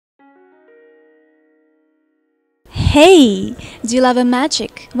Hey, do you love a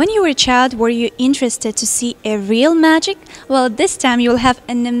magic? When you were a child, were you interested to see a real magic? Well, this time you will have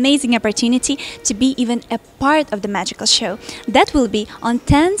an amazing opportunity to be even a part of the magical show. That will be on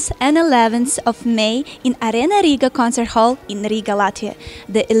 10th and 11th of May in Arēna Rīga concert hall in Riga, Latvia.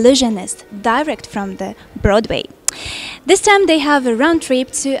 The Illusionists, direct from the Broadway. This time they have a round trip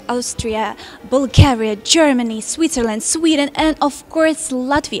to Austria, Bulgaria, Germany, Switzerland, Sweden and of course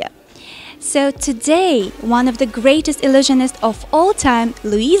Latvia. So today, one of the greatest illusionists of all time,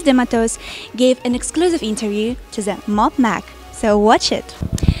 Luis de Matos, gave an exclusive interview to the Mob Mag. So watch it.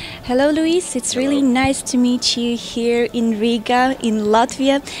 Hello Luis, it's really nice to meet you here in Riga, in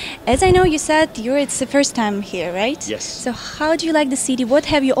Latvia. As I know, you said it's the first time here, right? Yes. So how do you like the city? What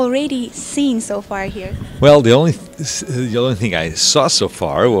have you already seen so far here? Well, the only thing I saw so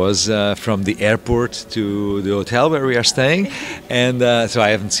far was from the airport to the hotel where we are staying, and so I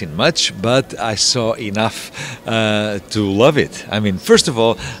haven't seen much, but I saw enough to love it. I mean, first of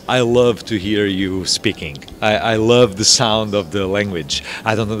all, I love to hear you speaking. I love the sound of the language.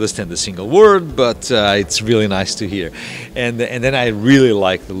 I don't understand a single word, but it's really nice to hear. And then I really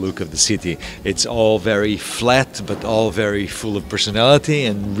like the look of the city. It's all very flat, but all very full of personality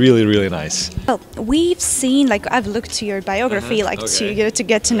and really, really nice. Well, we've seen, like I've looked to your biography, to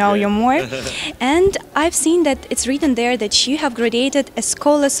get to know you more, and I've seen that it's written there that you have graduated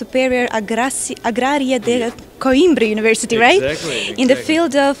Escola Superior Agraria de Coimbra University, right? Exactly. In the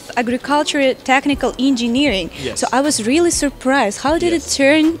field of agriculture technical engineering. Yes. So I was really surprised. How did it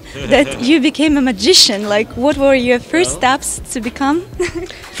turn that you became a magician? Like, what were your first steps to become?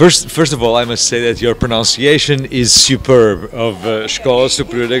 First of all, I must say that your pronunciation is superb of Escola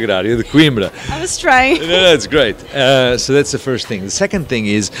Superior Agraria de Coimbra. I was trying. No, that's great. So that's the first thing. The second thing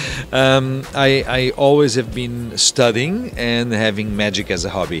is I always have been studying and having magic as a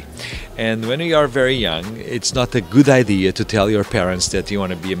hobby. And when you are very young, it's not a good idea to tell your parents that you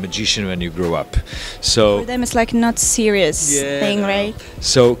want to be a magician when you grow up. So For them, it's like not serious thing, right?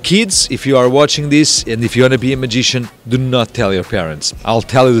 So kids, if you are watching this and if you want to be a magician, do not tell your parents. I'll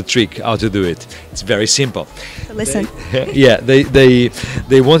tell you the trick how to do it. It's very simple. So listen.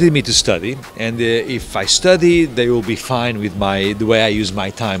 They wanted me to study, and if I study, they will be fine with the way I use my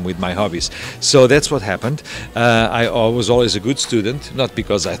time with my hobbies. So that's what happened. I was always a good student, not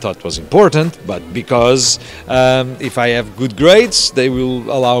because I thought it was important, but because if I have good grades, they will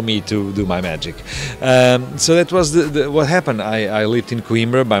allow me to do my magic. So that was what happened. I lived in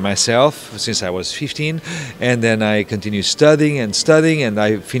Coimbra by myself since I was 15, and then I continued studying, and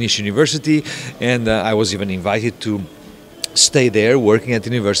I finished university, and I was even invited to stay there working at the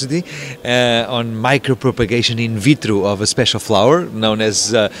university on micropropagation in vitro of a special flower known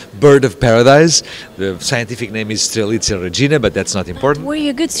as bird of paradise. The scientific name is Strelitzia regina, but that's not important. Were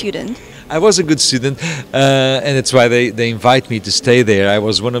you a good student? I was a good student, and that's why they invite me to stay there. I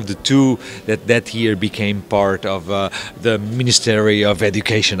was one of the two that year became part of the Ministry of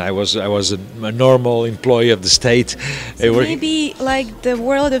Education. I was a normal employee of the state. So maybe like the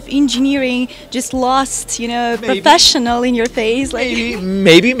world of engineering just lost, professional in your face. Like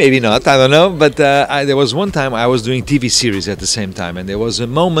maybe not. I don't know. But there was one time I was doing TV series at the same time, and there was a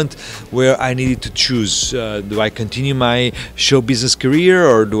moment where I needed to choose: do I continue my show business career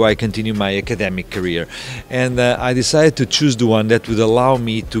or do I continue my academic career? And I decided to choose the one that would allow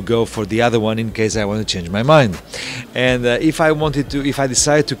me to go for the other one in case I want to change my mind. And if I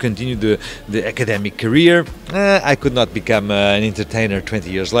decided to continue the academic career, I could not become an entertainer 20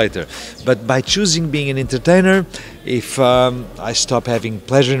 years later. But by choosing being an entertainer, if I stop having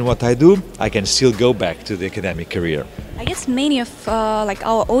pleasure in what I do, I can still go back to the academic career. I guess many of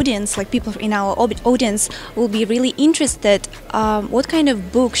our audience, like people in our audience, will be really interested. What kind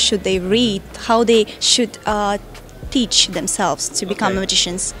of books should they read? How they should teach themselves to become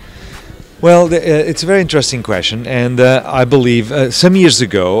magicians? Well, it's a very interesting question, and I believe some years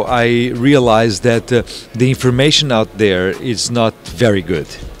ago I realized that the information out there is not very good.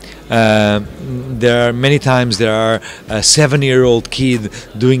 There are many times there are a 7-year-old kid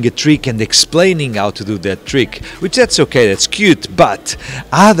doing a trick and explaining how to do that trick, which that's okay, that's cute, but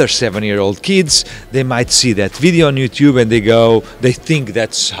other 7-year-old kids, they might see that video on YouTube and they think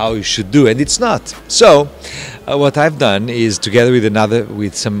that's how you should do, and it's not. So what I've done is, together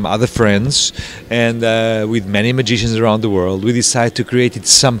with some other friends and with many magicians around the world, we decided to create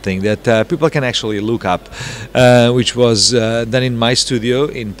something that people can actually look up, which was done in my studio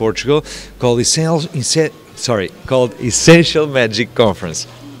in Portugal, called Essential Magic Conference.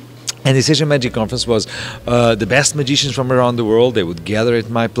 And the Session Magic Conference was the best magicians from around the world. They would gather at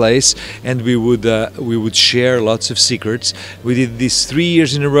my place, and we would share lots of secrets. We did this 3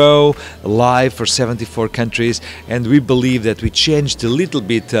 years in a row, live for 74 countries, and we believe that we changed a little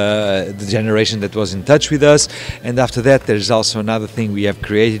bit the generation that was in touch with us. And after that, there's also another thing we have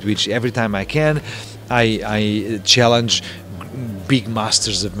created, which every time I can, I challenge big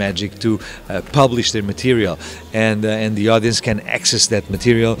masters of magic to publish their material, and the audience can access that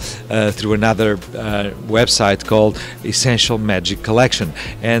material through another website called Essential Magic Collection.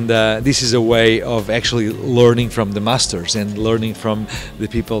 And this is a way of actually learning from the masters and learning from the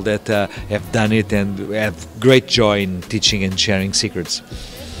people that have done it and have great joy in teaching and sharing secrets.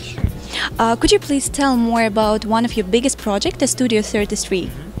 Could you please tell more about one of your biggest projects, the Studio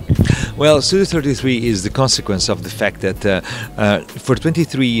 33? Well, Studio 33 is the consequence of the fact that for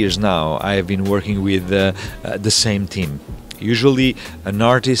 23 years now I have been working with the same team. Usually an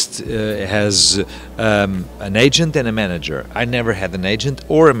artist has an agent and a manager. I never had an agent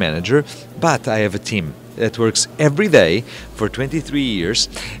or a manager, but I have a team that works every day for 23 years,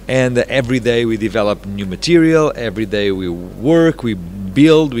 and every day we develop new material, every day we work, we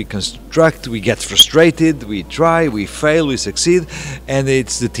build, we construct, we get frustrated, we try, we fail, we succeed, and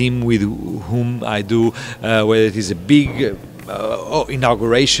it's the team with whom I do, whether it is a big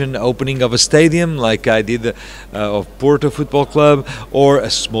inauguration, opening of a stadium like I did of Porto Football Club, or a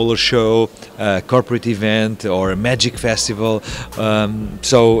smaller show, a corporate event, or a magic festival. And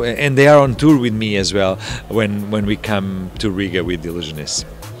they are on tour with me as well when we come to Riga with the Illusionists.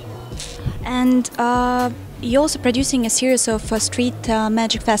 And you're also producing a series of street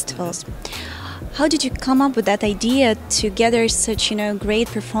magic festivals. How did you come up with that idea to gather such, great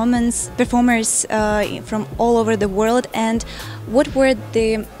performers from all over the world? And what were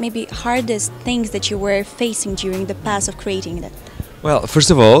the maybe hardest things that you were facing during the path of creating that? Well,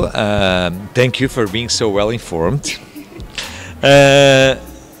 first of all, thank you for being so well informed.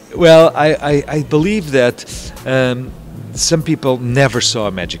 Well, I believe that some people never saw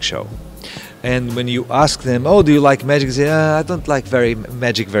a magic show. And when you ask them, "Oh, do you like magic?" They say, "I don't like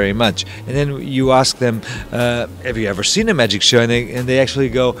magic very much." And then you ask them, "Have you ever seen a magic show?" And they actually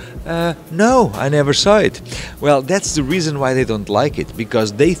go, "No, I never saw it." Well, that's the reason why they don't like it,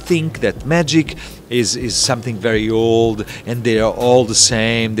 because they think that magic is something very old, and they are all the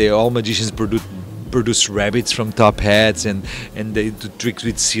same. All magicians produce rabbits from top hats, and they do tricks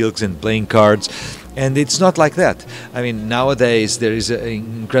with silks and playing cards. And it's not like that. I mean, nowadays there is an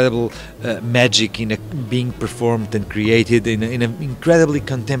incredible magic being performed and created in an incredibly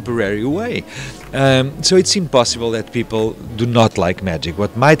contemporary way. So it's impossible that people do not like magic.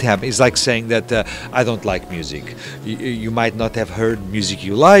 What might happen is like saying that I don't like music. You might not have heard music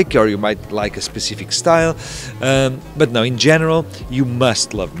you like, or you might like a specific style. But no, in general, you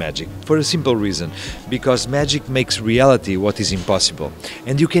must love magic for a simple reason. Because magic makes reality what is impossible.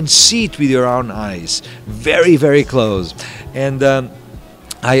 And you can see it with your own eyes. Very, very close. And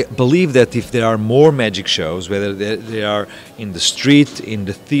I believe that if there are more magic shows, whether they are in the street, in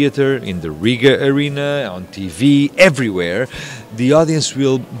the theater, in the Riga arena, on TV, everywhere, the audience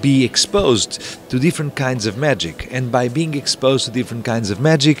will be exposed to different kinds of magic. And by being exposed to different kinds of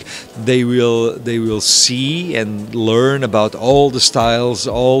magic, they will see and learn about all the styles,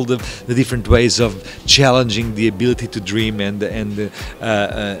 all the different ways of challenging the ability to dream and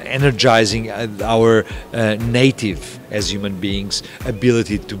energizing our native, as human beings,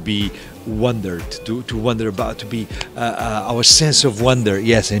 ability to be wondered, to wonder about, to be our sense of wonder,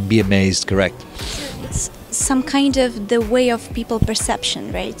 yes, and be amazed, correct. It's some kind of the way of people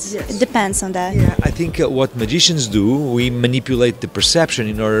perception, right? Yes. It depends on that. Yeah, I think what magicians do, we manipulate the perception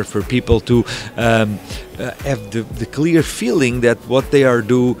in order for people to have the clear feeling that what they are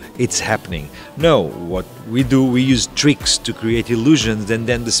doing, it's happening. No, what we do, we use tricks to create illusions, and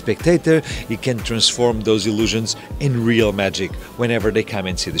then the spectator, he can transform those illusions in real magic whenever they come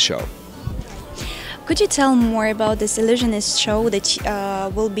and see the show. Could you tell more about this Illusionist show that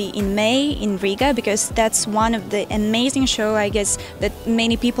will be in May in Riga? Because that's one of the amazing shows, I guess, that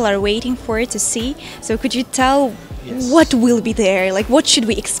many people are waiting for to see. So could you tell what will be there? Like, what should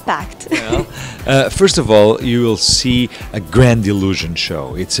we expect? Well, first of all, you will see a grand illusion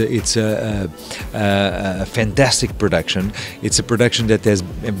show. It's a fantastic production. It's a production that has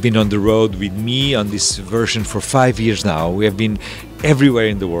been on the road with me on this version for 5 years now. We have been everywhere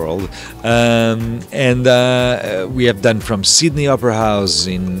in the world, and we have done from Sydney Opera House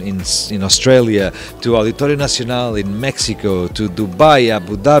in Australia to Auditorio Nacional in Mexico to Dubai,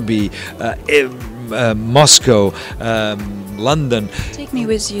 Abu Dhabi, Moscow, London. Take me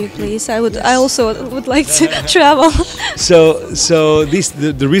with you, please. I also would like to travel. So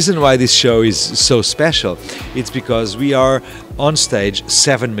the reason why this show is so special, it's because we are on stage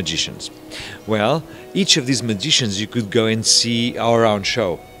 7 magicians. Well, each of these magicians you could go and see our own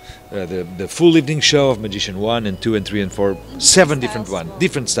show. The full evening show of Magician 1 and 2 and 3 and 4, 7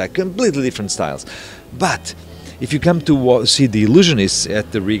 different styles, completely different styles. But if you come to see the Illusionists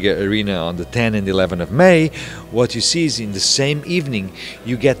at the Riga Arena on the 10 and 11 of May, what you see is in the same evening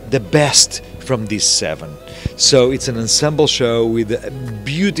you get the best from these 7. So it's an ensemble show with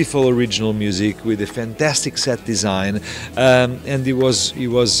beautiful original music, with a fantastic set design, and it's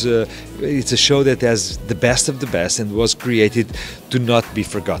a show that has the best of the best and was created to not be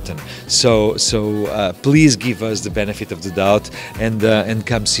forgotten. So please give us the benefit of the doubt and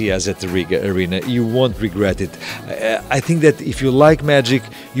come see us at the Riga Arena. You won't regret it. I think that if you like magic,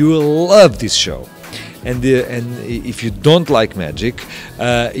 you will love this show. And if you don't like magic,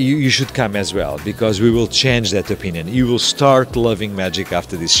 you should come as well, because we will change that opinion. You will start loving magic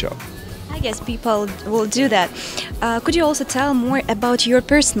after this show. I guess people will do that. Could you also tell more about your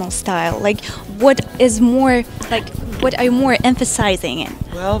personal style? Like, what are you more emphasizing in?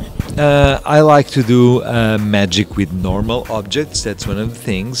 Well, I like to do magic with normal objects. That's one of the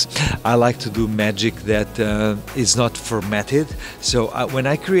things. I like to do magic that is not formatted. So when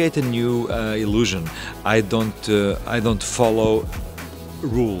I create a new illusion, I don't follow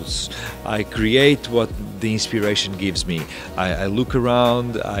rules. I create what the inspiration gives me. I look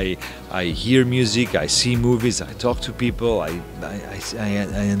around, I hear music, I see movies, I talk to people, I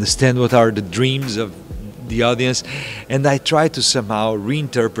understand what are the dreams of the audience, and I try to somehow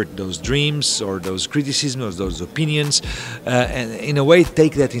reinterpret those dreams or those criticisms or those opinions, and in a way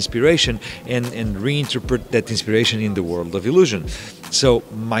take that inspiration and reinterpret that inspiration in the world of illusion. So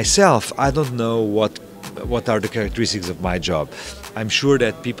myself, I don't know what are the characteristics of my job. I'm sure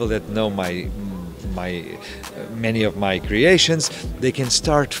that people that know many of my creations, they can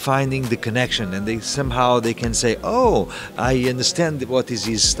start finding the connection, and they can say, oh, I understand what is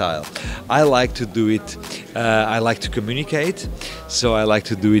his style. I like to do it, I like to communicate, so I like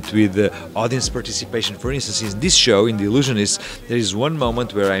to do it with audience participation. For instance, in this show, in The Illusionists, there is one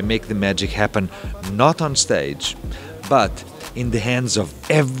moment where I make the magic happen not on stage, but in the hands of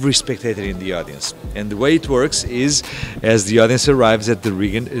every spectator in the audience. And the way it works is, as the audience arrives at the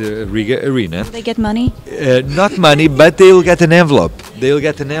Riga Arena, they get money? Not money, but they will get an envelope. They will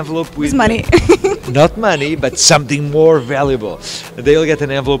get an envelope with money. Not money, but something more valuable. They'll get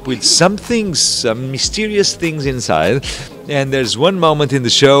an envelope with some things, some mysterious things inside. And there's one moment in the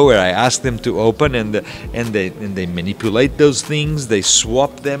show where I ask them to open, and they manipulate those things. They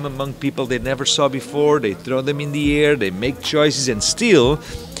swap them among people they never saw before. They throw them in the air. They make choices, and still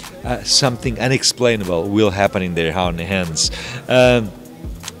something unexplainable will happen in their own hands.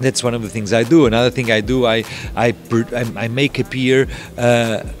 That's one of the things I do. Another thing I do, I make appear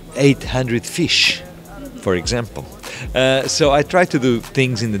 800 fish, for example. So I try to do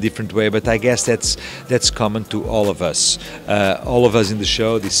things in a different way, but I guess that's common to all of us. All of us in the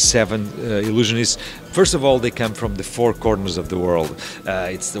show, these 7 illusionists. First of all, they come from the 4 corners of the world.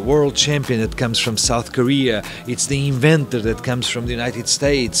 It's the world champion that comes from South Korea. It's the inventor that comes from the United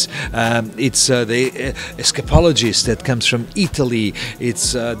States. It's the escapologist that comes from Italy.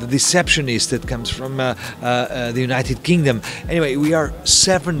 It's the deceptionist that comes from the United Kingdom. Anyway, we are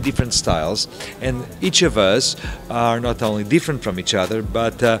 7 different styles, and each of us are not only different from each other,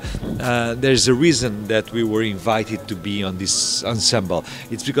 but there's a reason that we were invited to be on this ensemble.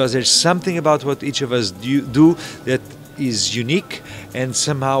 It's because there's something about what each of us do that is unique, and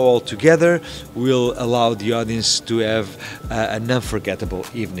somehow all together will allow the audience to have an unforgettable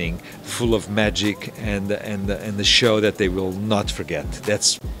evening full of magic and a show that they will not forget.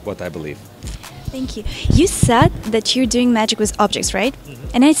 That's what I believe. Thank you. You said that you're doing magic with objects, right?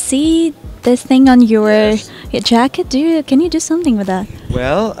 Mm-hmm. And I see this thing on your jacket. Can you do something with that?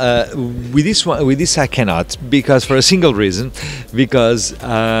 Well, with this I cannot, because for a single reason, because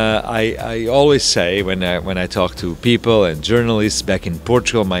I always say when I talk to people and journalists back in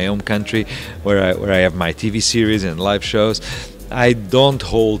Portugal, my home country, where I have my TV series and live shows, I don't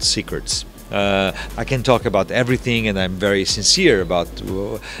hold secrets. I can talk about everything, and I'm very sincere about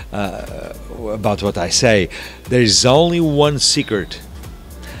what I say. There is only one secret,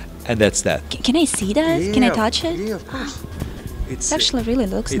 and that's that. Can I see that? Yeah, can I touch it? Yeah, of course. It actually really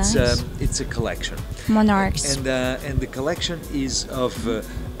looks nice. It's a collection. Monarchs. And the collection is of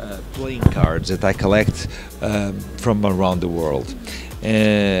playing cards that I collect from around the world.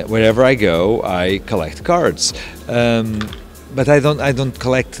 Wherever I go, I collect cards. but I don't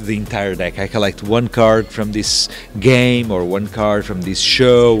collect the entire deck. I collect one card from this game, or one card from this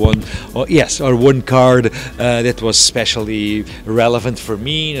show, or one card that was specially relevant for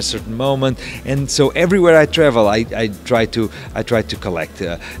me in a certain moment. And so everywhere I travel, I try to collect.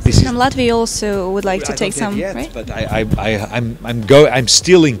 From Latvia, you also would like to take some, yet, right? but I'm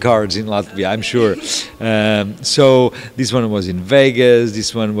stealing cards in Latvia, I'm sure. So this one was in Vegas.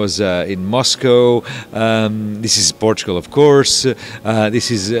 This one was in Moscow. This is Portugal, of course.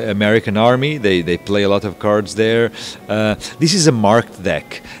 This is American Army. They play a lot of cards there. This is a marked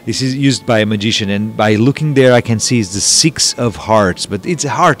deck. This is used by a magician, and by looking there, I can see it's the 6 of hearts, but it's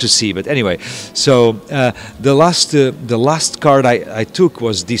hard to see. But anyway, so the last card I took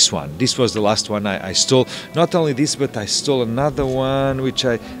was this one. This was the last one I stole. Not only this, but I stole another one, which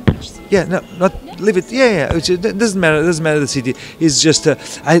not leave it. It doesn't matter. It doesn't matter the city. It's just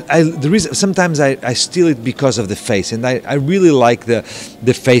the reason. Sometimes I steal it because of the face, and I really like the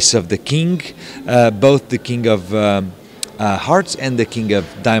face of the king, both the king of hearts and the king of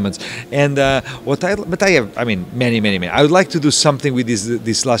diamonds. And but I have, I mean, many. I would like to do something with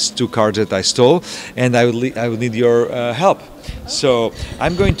these last 2 cards that I stole, and I would need your help. So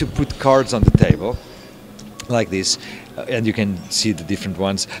I'm going to put cards on the table like this. And you can see the different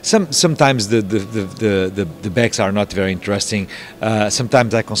ones. Sometimes the backs are not very interesting.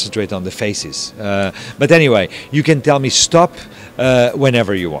 Sometimes I concentrate on the faces. But anyway, you can tell me stop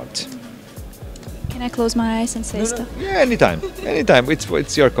whenever you want. Can I close my eyes and say stop? Yeah, anytime.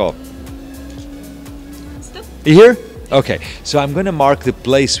 It's your call. Stop. Here? Okay. So I'm going to mark the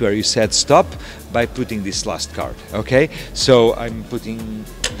place where you said stop by putting this last card. Okay. So I'm putting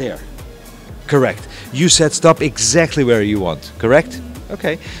there. Correct. You said stop exactly where you want. Correct?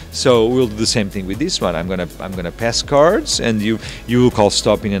 Okay. So we'll do the same thing with this one. I'm gonna pass cards, and you will call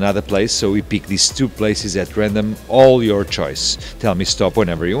stop in another place. So we pick these 2 places at random. All your choice. Tell me stop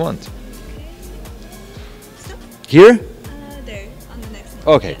whenever you want. Stop. Here? There, on the next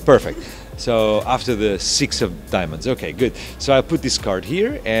one. Okay. Perfect. So after the 6 of diamonds. Okay, good. So I put this card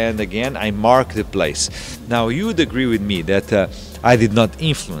here, and again I mark the place. Now you would agree with me that I did not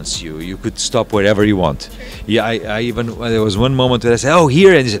influence you. You could stop wherever you want. Yeah, I even, there was one moment where I said, "Oh,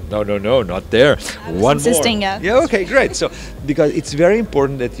 here," and you said, "No, not there." One insisting, more. yeah. Yeah. Okay, great. So because it's very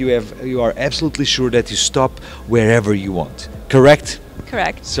important that you are absolutely sure that you stop wherever you want. Correct?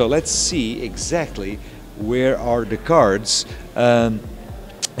 Correct. So let's see exactly where are the cards.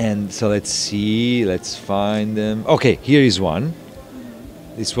 And so let's see, let's find them. Okay, here is one.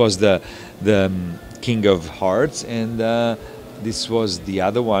 This was the King of Hearts, and this was the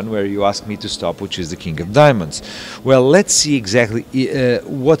other one where you asked me to stop, which is the King of Diamonds. Well, let's see exactly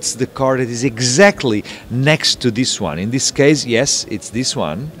what's the card that is exactly next to this one. In this case, yes, it's this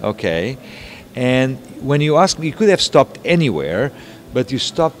one. Okay. And when you asked me, you could have stopped anywhere, but you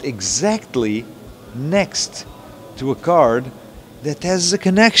stopped exactly next to a card that has a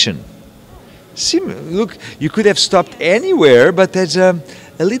connection. See, look, you could have stopped anywhere, but there's a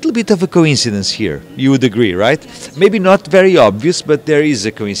little bit of a coincidence here. You would agree, right? Maybe not very obvious, but there is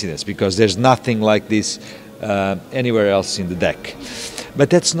a coincidence because there's nothing like this anywhere else in the deck. But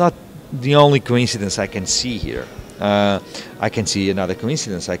that's not the only coincidence I can see here. I can see another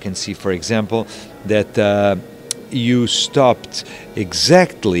coincidence. I can see, for example, that you stopped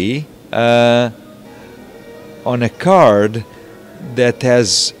exactly on a card that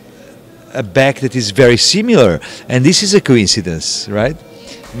has a back that is very similar, and this is a coincidence, right?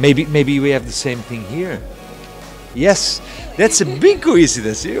 Maybe we have the same thing here. Yes, that's a big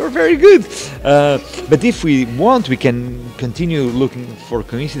coincidence. You're very good. But if we want, we can continue looking for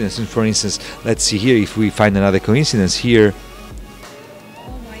coincidences. For instance, let's see here if we find another coincidence here.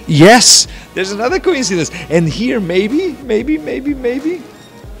 Yes, there's another coincidence, and here maybe.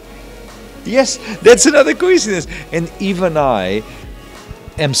 Yes, that's another coincidence, and even I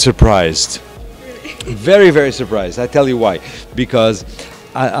am surprised. Very, very surprised. I tell you why. Because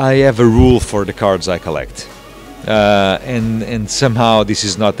I have a rule for the cards I collect. And somehow this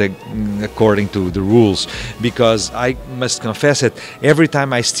is not according to the rules, because I must confess that every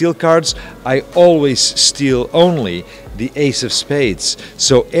time I steal cards, I always steal only the Ace of Spades.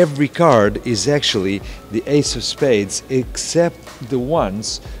 So every card is actually the Ace of Spades, except the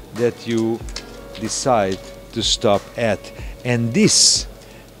ones that you decide to stop at. And this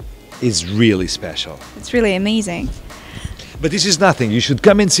is really special. It's really amazing. But this is nothing. You should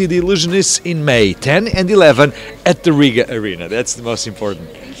come and see the Illusionists in May 10 and 11 at the Riga Arena. That's the most important.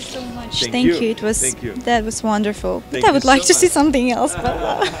 Thank you so much. Thank you. It was that was wonderful. Thank but I would you like so to see much. something else.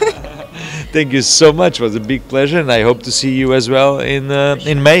 But Thank you so much. It was a big pleasure, and I hope to see you as well in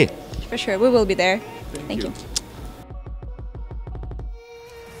May. for sure, we will be there. Thank you.